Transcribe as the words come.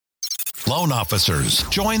Loan officers,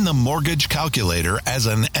 join the Mortgage Calculator as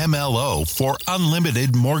an MLO for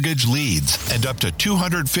unlimited mortgage leads and up to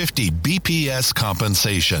 250 BPS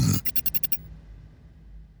compensation.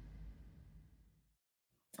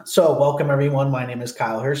 So welcome, everyone. My name is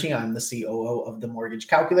Kyle Hershey. I'm the COO of the Mortgage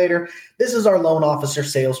Calculator. This is our loan officer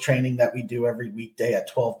sales training that we do every weekday at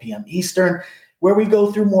 12 p.m. Eastern, where we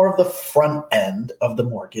go through more of the front end of the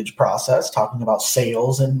mortgage process, talking about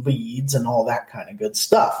sales and leads and all that kind of good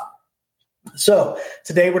stuff. So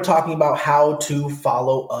today we're talking about how to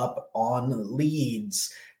follow up on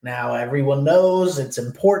leads. Now, everyone knows it's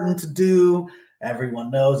important to do. Everyone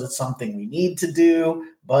knows it's something we need to do,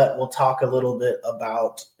 but we'll talk a little bit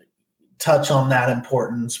about, touch on that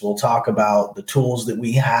importance. We'll talk about the tools that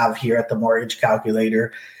we have here at the Mortgage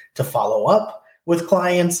Calculator to follow up with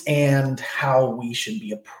clients and how we should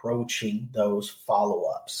be approaching those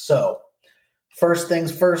follow-ups. So first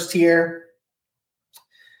things first here.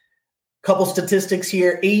 Couple statistics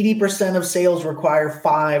here. 80% of sales require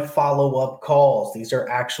 5 follow-up calls. These are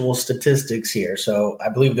actual statistics here. So I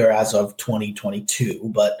believe they're as of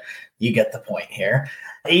 2022, but you get the point here.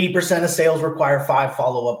 80% of sales require 5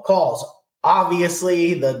 follow-up calls.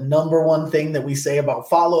 Obviously, the number one thing that we say about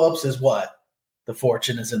follow-ups is what? The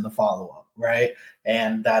fortune is in the follow-up, right?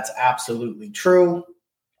 And that's absolutely true.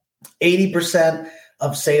 80%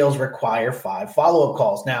 of sales require 5 follow-up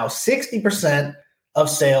calls. Now, 60% of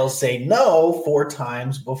sales say no 4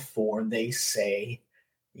 times before they say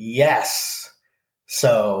yes.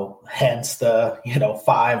 So hence the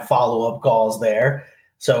 5 follow-up calls there.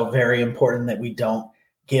 So very important that we don't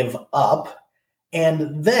give up.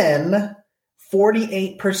 And then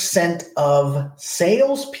 48% of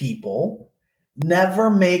salespeople never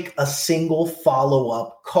make a single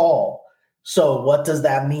follow-up call. So what does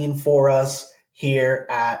that mean for us here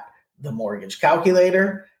at the Mortgage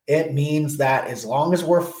Calculator? It means that as long as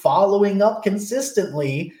we're following up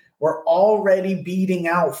consistently, we're already beating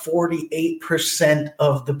out 48%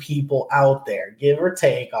 of the people out there, give or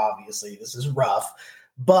take. Obviously, this is rough.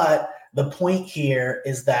 But the point here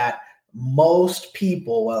is that most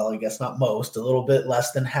people, well, I guess not most, a little bit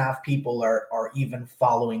less than half people are even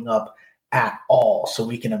following up at all. So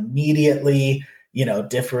we can immediately,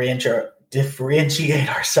 differentiate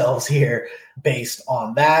ourselves here based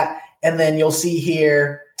on that. And then you'll see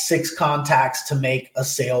here 6 contacts to make a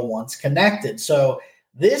sale once connected. So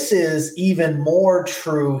this is even more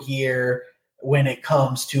true here when it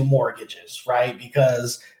comes to mortgages, right?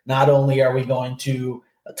 Because not only are we going to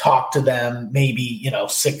talk to them maybe,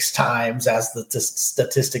 6 times as the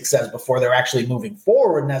statistic says before they're actually moving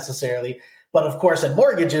forward necessarily, but of course in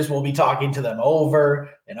mortgages, we'll be talking to them over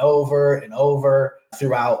and over and over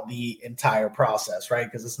throughout the entire process, right?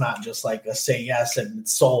 Because it's not just like a say yes and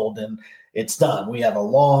it's sold and it's done. We have a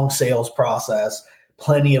long sales process,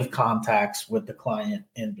 plenty of contacts with the client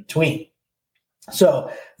in between.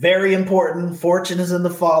 So very important. Fortune is in the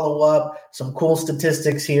follow-up. Some cool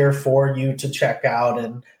statistics here for you to check out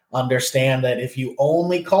and understand that if you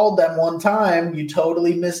only called them one time, you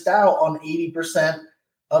totally missed out on 80%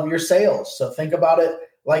 of your sales. So think about it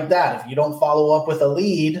like that. If you don't follow up with a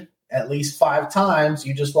lead at least 5 times,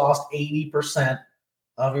 you just lost 80%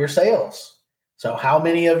 of your sales. So how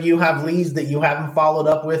many of you have leads that you haven't followed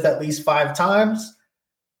up with at least 5 times?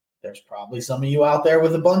 There's probably some of you out there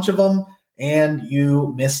with a bunch of them, and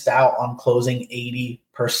you missed out on closing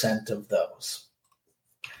 80% of those.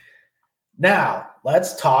 Now,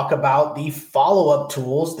 let's talk about the follow-up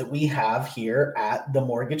tools that we have here at the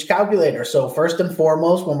Mortgage Calculator. So first and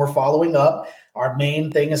foremost, when we're following up, our main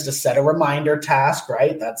thing is to set a reminder task,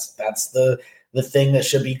 right? That's the thing that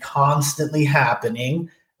should be constantly happening.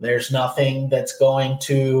 There's nothing that's going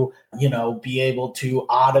to, be able to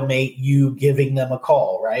automate you giving them a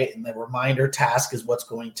call, right? And the reminder task is what's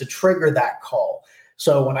going to trigger that call.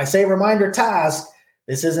 So when I say reminder task,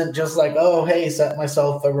 this isn't just like, oh, hey, set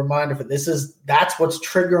myself a reminder for this. That's what's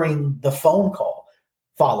triggering the phone call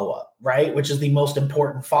follow-up, right? Which is the most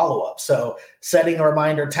important follow-up. So setting a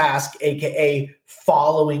reminder task, AKA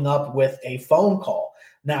following up with a phone call.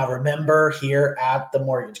 Now, remember here at the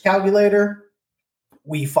Mortgage Calculator,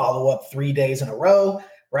 we follow up 3 days in a row,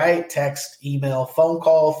 right? Text, email, phone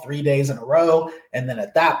call, 3 days in a row. And then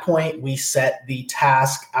at that point, we set the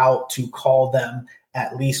task out to call them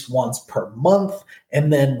at least once per month.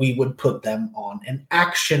 And then we would put them on an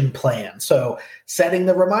action plan. So setting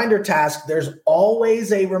the reminder task, there's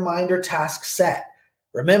always a reminder task set.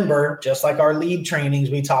 Remember, just like our lead trainings,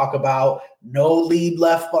 we talk about no lead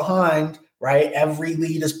left behind, right? Every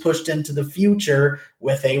lead is pushed into the future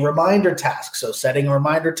with a reminder task. So setting a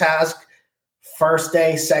reminder task, first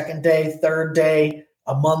day, second day, third day,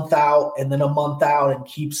 a month out, and then a month out, and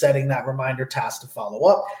keep setting that reminder task to follow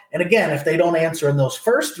up. And again, if they don't answer in those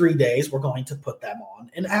first 3 days, we're going to put them on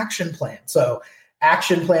an action plan. So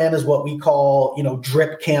action plan is what we call,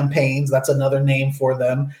 drip campaigns. That's another name for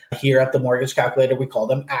them here at the Mortgage Calculator. We call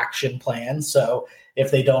them action plans. So if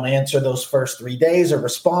they don't answer those first 3 days or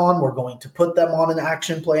respond, we're going to put them on an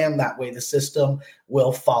action plan. That way the system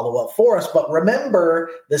will follow up for us. But remember,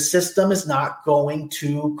 the system is not going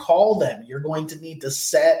to call them. You're going to need to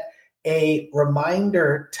set a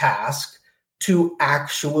reminder task to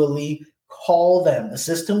actually call them. The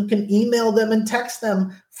system can email them and text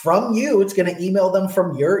them from you. It's going to email them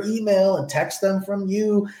from your email and text them from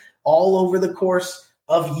you all over the course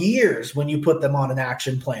of years when you put them on an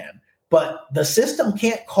action plan. But the system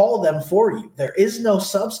can't call them for you. There is no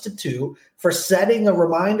substitute for setting a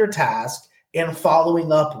reminder task and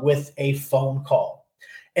following up with a phone call.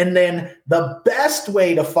 And then the best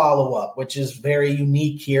way to follow up, which is very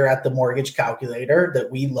unique here at the Mortgage Calculator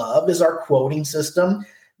that we love, is our quoting system.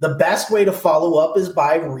 The best way to follow up is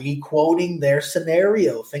by re-quoting their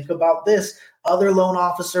scenario. Think about this. Other loan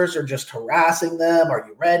officers are just harassing them. Are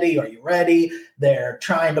you ready? Are you ready? They're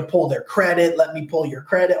trying to pull their credit. Let me pull your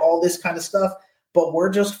credit, all this kind of stuff. But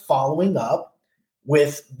we're just following up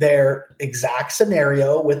with their exact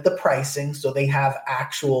scenario with the pricing so they have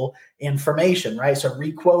actual information, right? So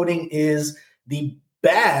re-quoting is the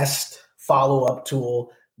best follow-up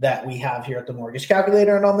tool that we have here at the Mortgage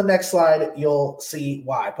Calculator. And on the next slide, you'll see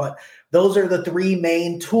why. But those are the 3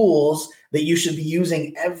 main tools that you should be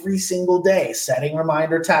using every single day: setting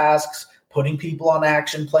reminder tasks, putting people on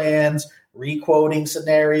action plans, re-quoting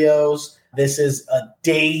scenarios. This is a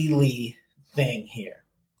daily thing here.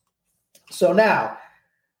 So now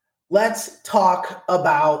let's talk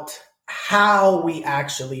about how we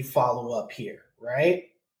actually follow up here, right?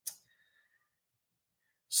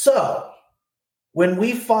 So when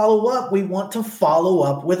we follow up, we want to follow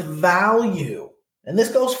up with value. And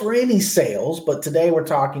this goes for any sales, but today we're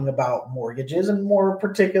talking about mortgages, and more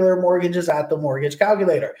particular mortgages at the Mortgage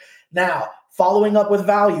Calculator. Now, following up with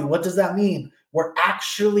value, what does that mean? We're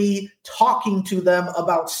actually talking to them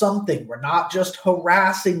about something. We're not just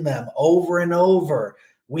harassing them over and over.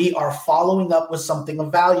 We are following up with something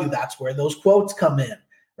of value. That's where those quotes come in,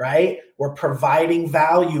 right? We're providing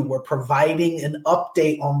value. We're providing an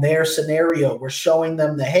update on their scenario. We're showing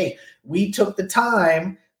them that, hey, we took the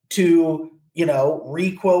time to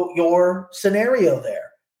re-quote your scenario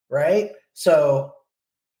there, right? So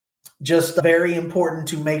just very important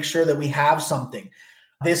to make sure that we have something.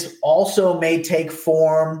 This also may take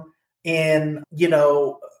form in,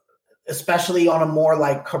 especially on a more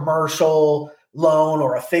like commercial loan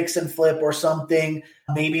or a fix and flip or something.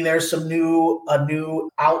 Maybe there's a new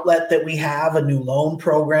outlet that we have, a new loan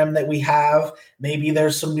program that we have. Maybe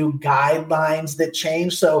there's some new guidelines that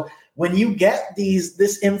change. So when you get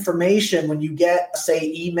this information, when you get,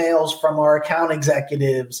 say, emails from our account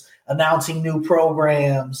executives announcing new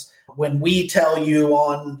programs, when we tell you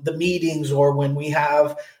on the meetings, or when we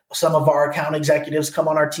have some of our account executives come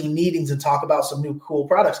on our team meetings and talk about some new cool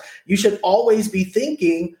products, you should always be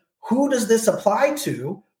thinking, who does this apply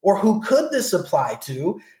to, or who could this apply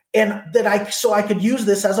to? And so I could use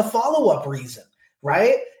this as a follow-up reason,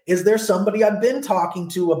 right? Is there somebody I've been talking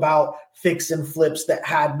to about fix and flips that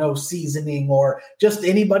had no seasoning, or just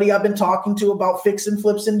anybody I've been talking to about fix and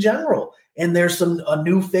flips in general? And there's a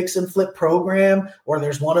new fix and flip program, or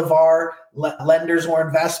there's one of our lenders or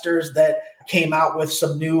investors that came out with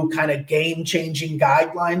some new kind of game-changing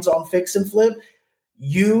guidelines on fix and flip.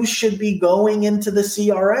 You should be going into the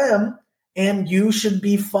CRM and you should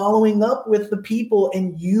be following up with the people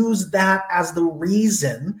and use that as the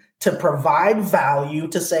reason to provide value,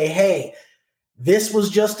 to say, hey, this was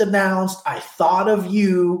just announced. I thought of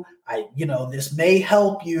you. This may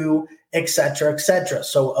help you, et cetera, et cetera.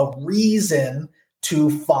 So a reason to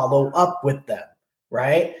follow up with them,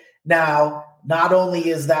 right? Now, not only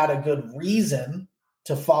is that a good reason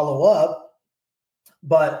to follow up,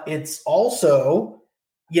 but it's also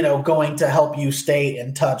going to help you stay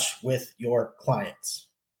in touch with your clients.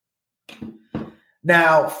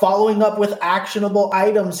 Now, following up with actionable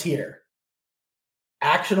items here.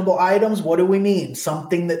 Actionable items, what do we mean?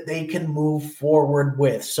 Something that they can move forward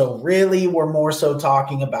with. So really, we're more so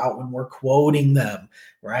talking about when we're quoting them,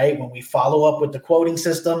 right? When we follow up with the quoting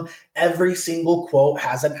system, every single quote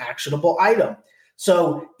has an actionable item.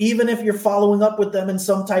 So even if you're following up with them in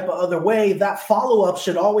some type of other way, that follow-up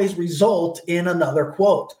should always result in another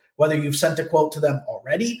quote, whether you've sent a quote to them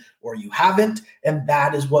already or you haven't. And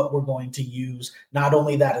that is what we're going to use. Not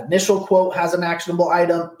only that initial quote has an actionable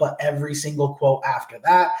item, but every single quote after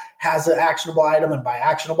that has an actionable item. And by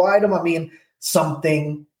actionable item, I mean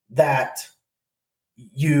something that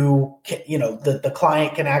the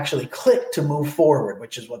client can actually click to move forward,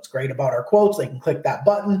 which is what's great about our quotes. They can click that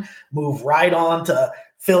button, move right on to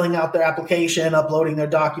filling out their application, uploading their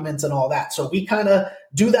documents and all that. So we kind of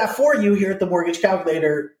do that for you here at the Mortgage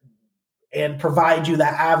Calculator and provide you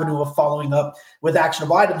that avenue of following up with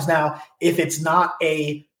actionable items. Now, if it's not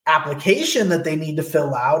a application that they need to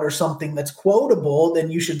fill out or something that's quotable, then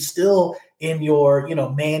you should still in your,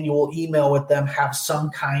 manual email with them have some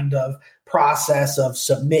kind of process of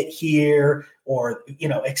submit here or,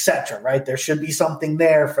 et cetera, right? There should be something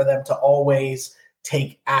there for them to always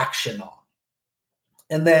take action on.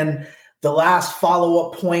 And then the last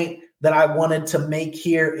follow-up point that I wanted to make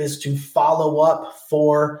here is to follow up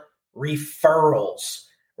for referrals,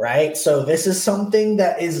 right? So this is something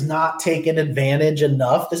that is not taken advantage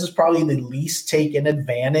enough. This is probably the least taken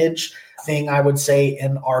advantage thing I would say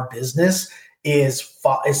in our business is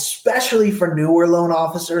especially for newer loan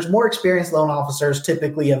officers. More experienced loan officers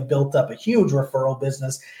typically have built up a huge referral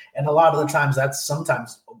business. And a lot of the times that's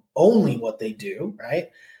sometimes only what they do,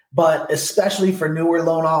 right? But especially for newer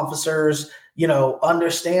loan officers,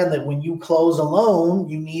 understand that when you close a loan,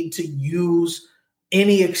 you need to use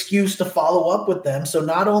any excuse to follow up with them. So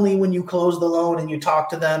not only when you close the loan and you talk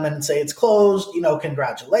to them and say it's closed,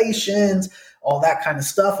 congratulations, all that kind of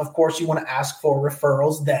stuff. Of course, you want to ask for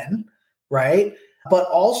referrals then, right? But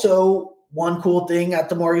also one cool thing at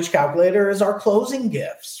the Mortgage Calculator is our closing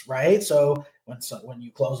gifts, right? So when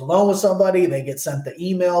you close a loan with somebody, they get sent the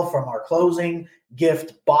email from our closing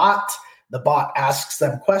gift bot. The bot asks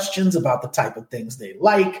them questions about the type of things they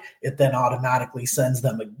like. It then automatically sends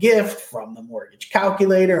them a gift from the Mortgage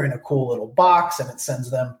Calculator in a cool little box, and it sends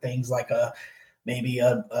them things like maybe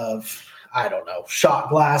a shot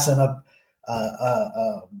glass and a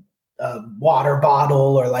water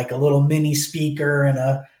bottle, or like a little mini speaker and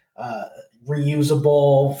a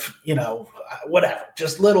reusable, whatever,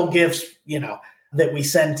 just little gifts, that we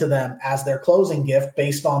send to them as their closing gift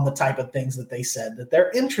based on the type of things that they said that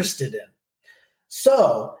they're interested in.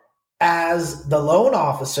 So as the loan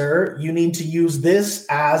officer, you need to use this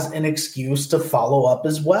as an excuse to follow up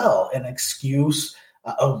as well, an excuse,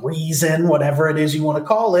 a reason, whatever it is you want to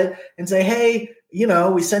call it, and say, hey,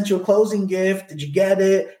 we sent you a closing gift. Did you get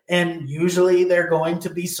it? And usually they're going to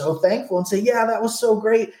be so thankful and say, yeah, that was so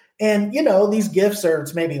great. And, these gifts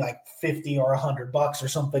it's maybe like $50 or $100 or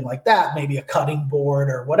something like that, maybe a cutting board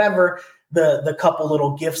or whatever the couple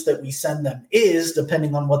little gifts that we send them is,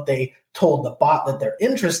 depending on what they told the bot that they're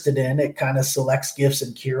interested in. It kind of selects gifts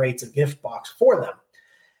and curates a gift box for them.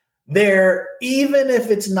 Even if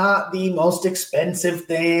it's not the most expensive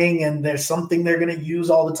thing and there's something they're going to use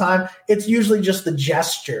all the time, it's usually just the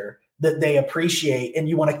gesture that they appreciate, and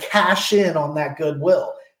you want to cash in on that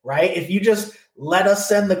goodwill, right? If you just let us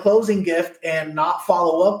send the closing gift and not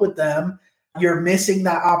follow up with them, you're missing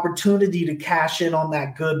that opportunity to cash in on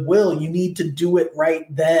that goodwill. You need to do it right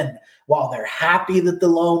then while they're happy that the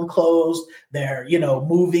loan closed, they're,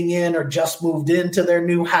 moving in or just moved into their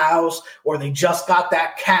new house, or they just got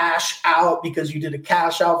that cash out because you did a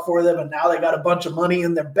cash out for them and now they got a bunch of money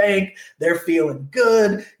in their bank. They're feeling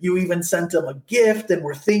good. You even sent them a gift and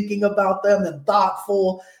were thinking about them and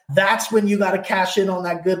thoughtful. That's when you got to cash in on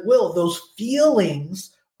that goodwill. Those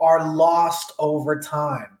feelings are lost over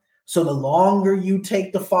time. So the longer you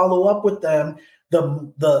take to follow up with them,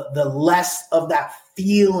 the less of that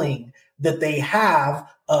feeling that they have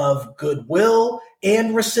of goodwill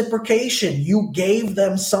and reciprocation. You gave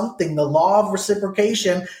them something. The law of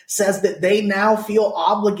reciprocation says that they now feel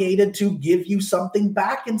obligated to give you something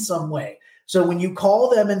back in some way. So when you call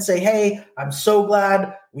them and say, hey, I'm so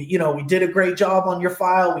glad we did a great job on your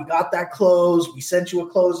file. We got that closed. We sent you a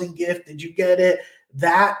closing gift. Did you get it?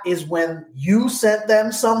 That is when you sent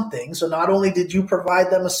them something. So not only did you provide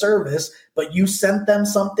them a service, but you sent them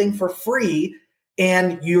something for free,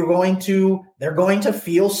 and they're going to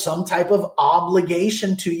feel some type of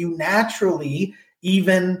obligation to you naturally,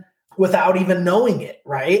 even without even knowing it,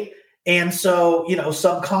 right? And so,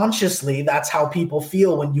 subconsciously, that's how people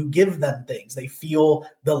feel when you give them things. They feel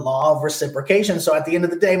the law of reciprocation. So at the end of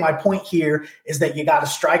the day, my point here is that you got to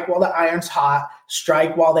strike while the iron's hot,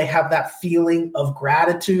 strike while they have that feeling of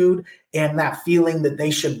gratitude and that feeling that they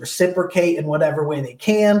should reciprocate in whatever way they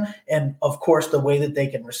can. And of course, the way that they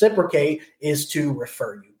can reciprocate is to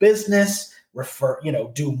refer you business,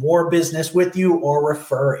 do more business with you, or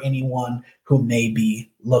refer anyone who may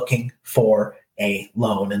be looking for a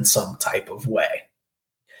loan in some type of way.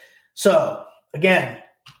 So again,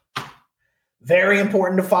 very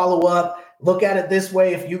important to follow up. Look at it this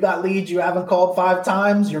way. If you got leads you haven't called 5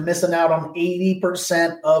 times, you're missing out on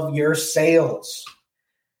 80% of your sales.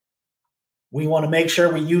 We want to make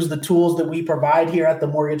sure we use the tools that we provide here at the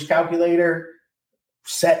Mortgage Calculator.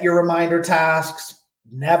 Set your reminder tasks.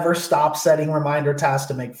 Never stop setting reminder tasks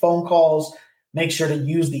to make phone calls. Make sure to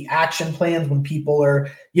use the action plans when people are,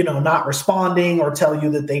 not responding or tell you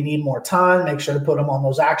that they need more time. Make sure to put them on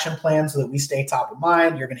those action plans so that we stay top of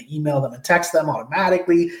mind. You're going to email them and text them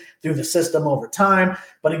automatically through the system over time.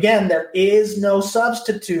 But again, there is no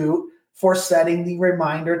substitute for setting the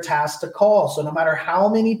reminder task to call. So no matter how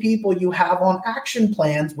many people you have on action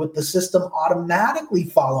plans with the system automatically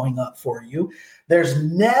following up for you, there's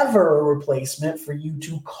never a replacement for you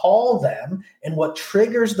to call them. And what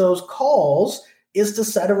triggers those calls is to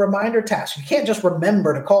set a reminder task. You can't just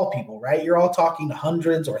remember to call people, right? You're all talking to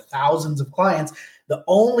hundreds or thousands of clients. The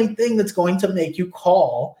only thing that's going to make you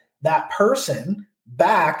call that person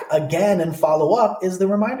back again and follow up is the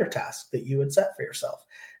reminder task that you would set for yourself.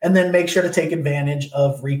 And then make sure to take advantage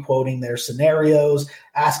of requoting their scenarios,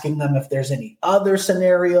 asking them if there's any other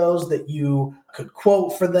scenarios that you could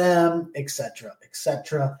quote for them, et cetera, et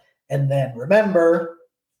cetera. And then remember,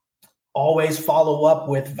 always follow up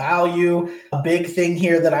with value. A big thing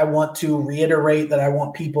here that I want to reiterate, that I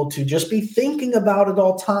want people to just be thinking about at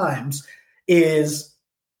all times, is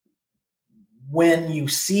when you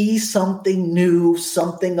see something new,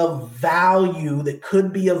 something of value that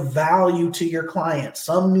could be of value to your client,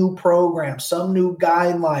 some new program, some new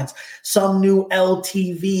guidelines, some new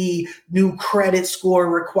LTV, new credit score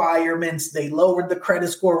requirements, they lowered the credit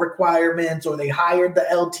score requirements or they hired the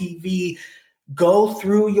LTV, go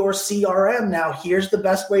through your CRM. Now, here's the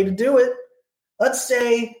best way to do it. Let's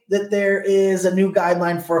say that there is a new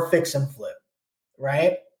guideline for a fix and flip,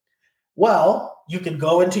 right? Well, you can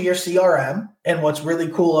go into your CRM, and what's really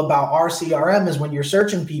cool about our CRM is when you're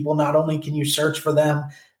searching people, not only can you search for them,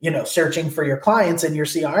 searching for your clients in your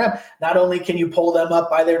CRM, not only can you pull them up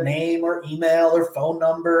by their name or email or phone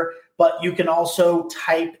number, but you can also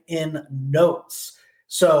type in notes.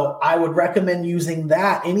 So I would recommend using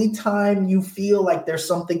that anytime you feel like there's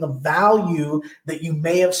something of value that you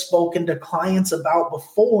may have spoken to clients about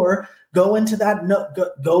before. Go into that note,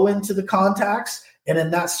 go into the contacts, and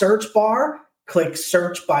in that search bar, click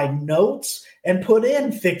search by notes and put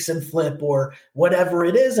in fix and flip or whatever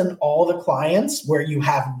it is. And all the clients where you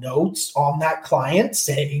have notes on that client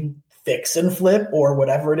saying fix and flip or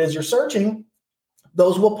whatever it is you're searching,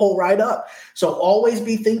 those will pull right up. So always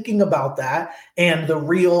be thinking about that. And the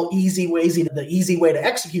easy way to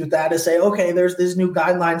execute that is say, okay, there's these new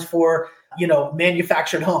guidelines for,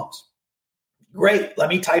 manufactured homes. Great. Let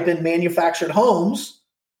me type in manufactured homes,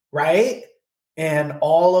 right? And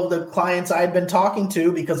all of the clients I've been talking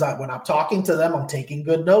to, because when I'm talking to them, I'm taking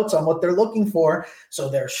good notes on what they're looking for. So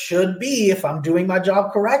there should be, if I'm doing my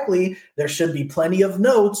job correctly, there should be plenty of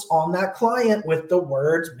notes on that client with the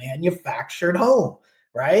words manufactured home,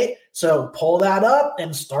 right? So pull that up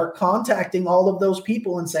and start contacting all of those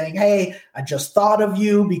people and saying, hey, I just thought of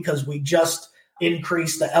you because we just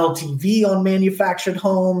increase the LTV on manufactured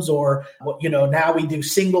homes, or now we do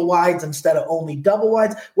single wides instead of only double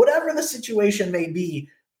wides. Whatever the situation may be,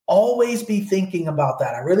 always be thinking about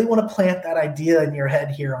that. I really want to plant that idea in your head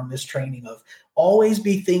here on this training of always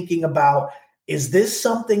be thinking about, is this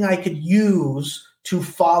something I could use to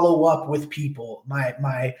follow up with people,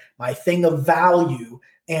 my thing of value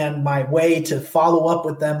and my way to follow up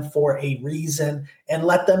with them for a reason and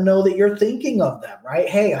let them know that you're thinking of them, right?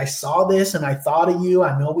 Hey, I saw this and I thought of you.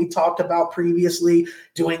 I know we talked about previously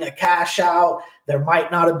doing a cash out. There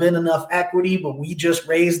might not have been enough equity, but we just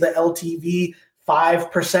raised the LTV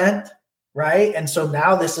 5%, right? And so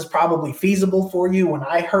now this is probably feasible for you. When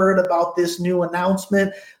I heard about this new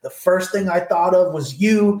announcement, the first thing I thought of was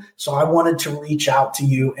you. So I wanted to reach out to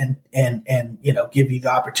you and give you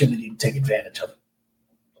the opportunity to take advantage of it.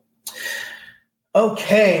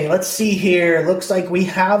 Okay, let's see here. Looks like we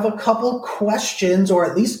have a couple questions or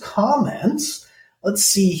at least comments. Let's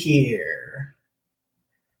see here.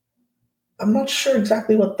 I'm not sure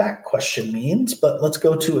exactly what that question means, but let's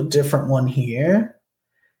go to a different one here.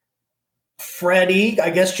 Freddie, I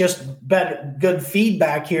guess just good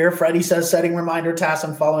feedback here. Freddie says, setting reminder tasks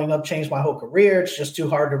and following up changed my whole career. It's just too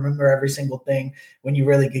hard to remember every single thing when you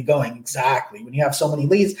really get going. Exactly. When you have so many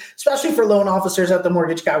leads, especially for loan officers at the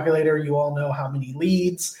Mortgage Calculator, you all know how many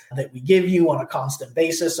leads that we give you on a constant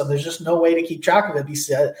basis. So there's just no way to keep track of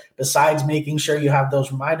it besides making sure you have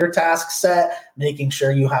those reminder tasks set, making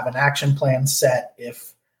sure you have an action plan set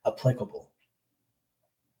if applicable.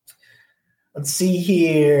 Let's see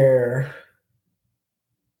here.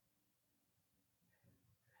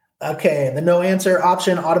 Okay, the no answer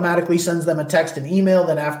option automatically sends them a text and email.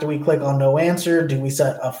 Then after we click on no answer, do we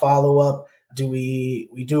set a follow-up do we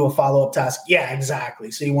do a follow-up task? Yeah,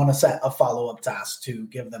 exactly. So you want to set a follow-up task to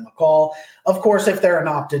give them a call. Of course, if they're an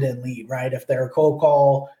opted-in lead, right? If they're a cold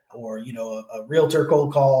call or, a realtor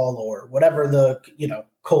cold call or whatever the,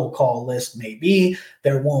 cold call list may be,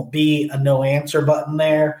 there won't be a no answer button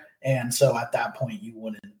there. And so at that point, you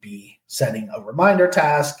wouldn't be setting a reminder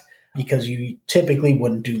task because you typically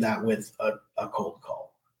wouldn't do that with a cold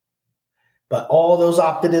call. But all those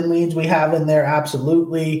opted-in leads we have in there,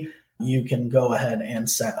 absolutely, you can go ahead and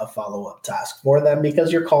set a follow-up task for them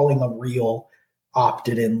because you're calling a real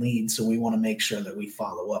opted-in lead. So we want to make sure that we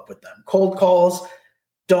follow up with them. Cold calls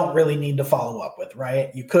don't really need to follow up with, right?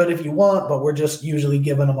 You could if you want, but we're just usually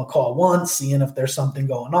giving them a call once, seeing if there's something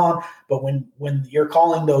going on. But when you're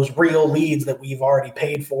calling those real leads that we've already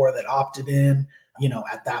paid for that opted in,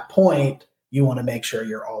 at that point, you want to make sure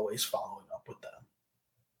you're always following up with them.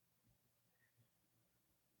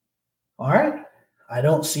 All right. I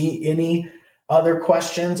don't see any other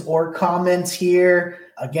questions or comments here.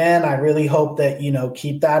 Again, I really hope that,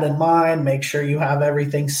 keep that in mind. Make sure you have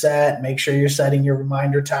everything set. Make sure you're setting your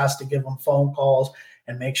reminder task to give them phone calls,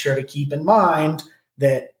 and make sure to keep in mind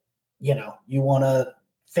that, you want to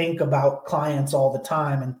think about clients all the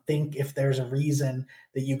time and think if there's a reason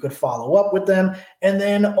that you could follow up with them. And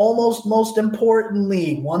then almost most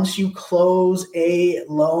importantly, once you close a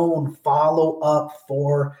loan, follow up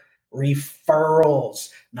for referrals,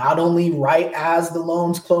 not only right as the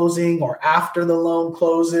loan's closing or after the loan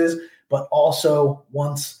closes, but also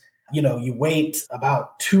once, you wait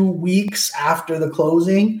about 2 weeks after the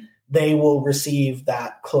closing, they will receive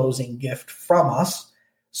that closing gift from us.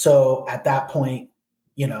 So at that point,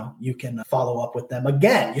 you can follow up with them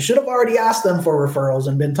again. You should have already asked them for referrals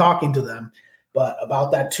and been talking to them, but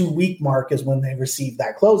about that 2-week mark is when they receive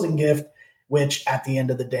that closing gift, which at the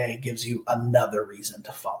end of the day gives you another reason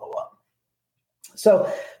to follow up.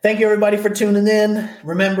 So thank you, everybody, for tuning in.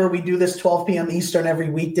 Remember, we do this 12 p.m. Eastern every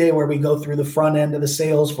weekday where we go through the front end of the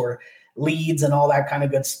sales for leads and all that kind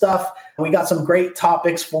of good stuff. We got some great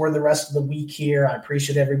topics for the rest of the week here. I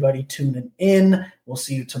appreciate everybody tuning in. We'll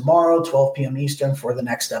see you tomorrow, 12 p.m. Eastern, for the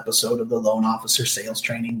next episode of the Loan Officer Sales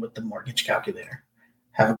Training with the Mortgage Calculator.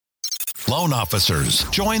 Have a Loan officers,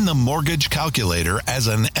 join the Mortgage Calculator as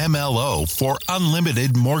an MLO for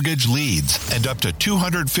unlimited mortgage leads and up to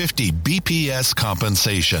 250 BPS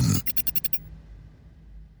compensation.